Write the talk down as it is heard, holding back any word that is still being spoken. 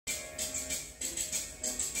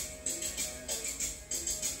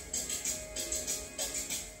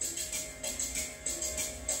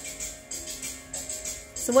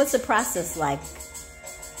So what's the process like?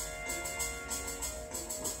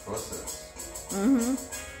 Process?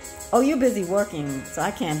 Oh, you're busy working, so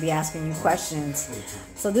I can't be asking you questions.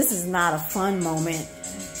 So this is not a fun moment.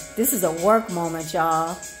 This is a work moment,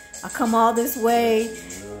 y'all. I come all this way,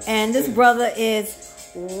 and this brother is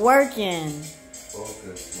working.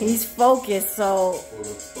 Focus. He's focused, so Full of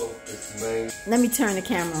focus, man. let me turn the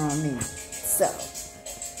camera on me. So,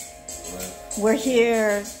 we're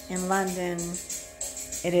here in London.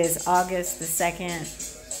 It is August the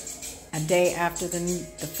 2nd, a day after the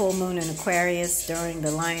full moon in Aquarius during the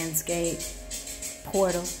Lionsgate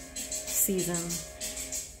portal season.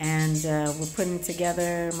 And we're putting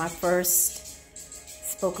together my first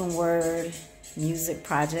spoken word music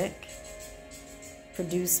project,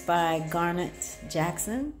 produced by Garnet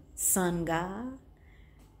Jackson, Sun God,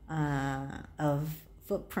 of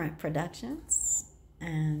Footprint Productions.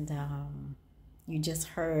 And you just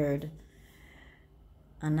heard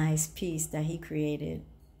a nice piece that he created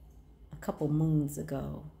a couple moons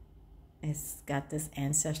ago. It's got this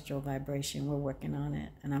ancestral vibration. We're working on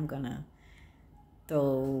it, and I'm gonna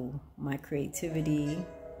throw my creativity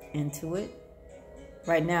into it.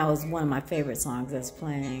 Right now is one of my favorite songs that's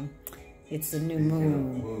playing. It's a new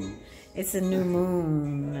moon. It's a new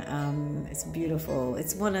moon. It's beautiful.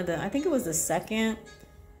 It's one of the, I think it was the second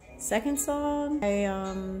song.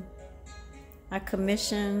 I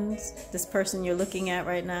commissioned this person you're looking at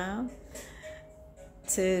right now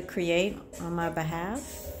to create on my behalf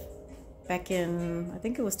back in, I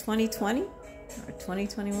think it was 2020 or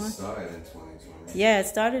 2021. It started in 2020. Yeah, it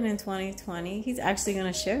started in 2020. He's actually going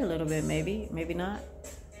to share a little bit, maybe not.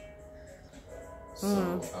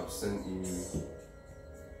 So I've sent you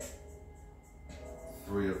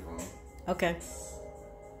 3 of them. Okay.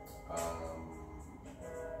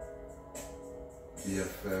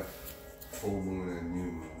 BFF, full moon and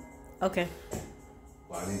new moon. Okay.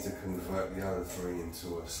 But I need to convert the other 3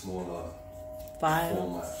 into a smaller File.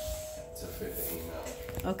 format to fit the email.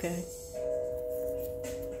 Okay.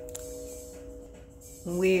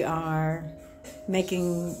 We are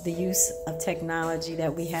making the use of technology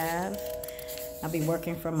that we have. I'll be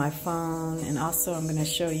working from my phone, and also I'm going to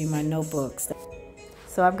show you my notebooks.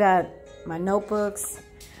 So I've got my notebooks.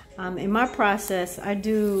 In my process, I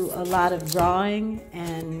do a lot of drawing,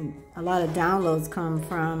 and a lot of downloads come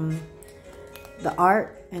from the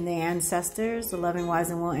art and the ancestors, the loving,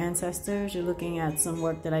 wise, and well ancestors. You're looking at some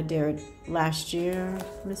work that I did last year.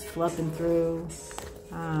 I'm just flipping through.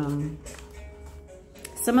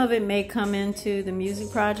 Some of it may come into the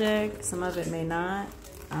music project, some of it may not.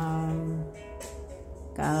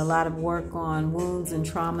 Got a lot of work on wounds and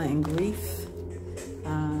trauma and grief.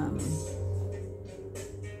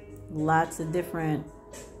 Lots of different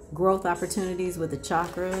growth opportunities with the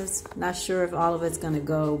chakras. Not sure if all of it's going to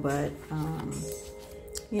go, but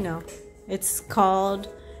you know, it's called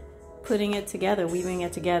putting it together, weaving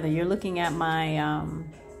it together. You're looking at my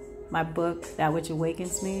my book, That Which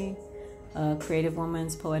Awakens Me, a creative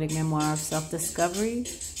woman's poetic memoir of self-discovery.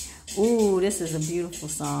 Ooh, this is a beautiful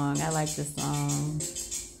song. I like this song.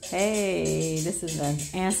 Hey, this is an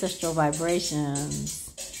ancestral vibrations.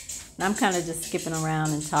 And I'm kind of just skipping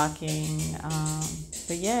around and talking.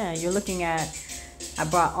 But yeah, you're looking at, I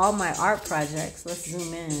brought all my art projects. Let's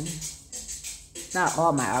zoom in. Not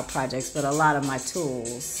all my art projects, but a lot of my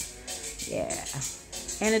tools. Yeah.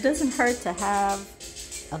 And it doesn't hurt to have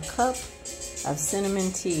a cup of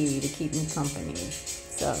cinnamon tea to keep me company.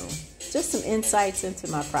 So just some insights into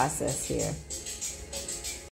my process here.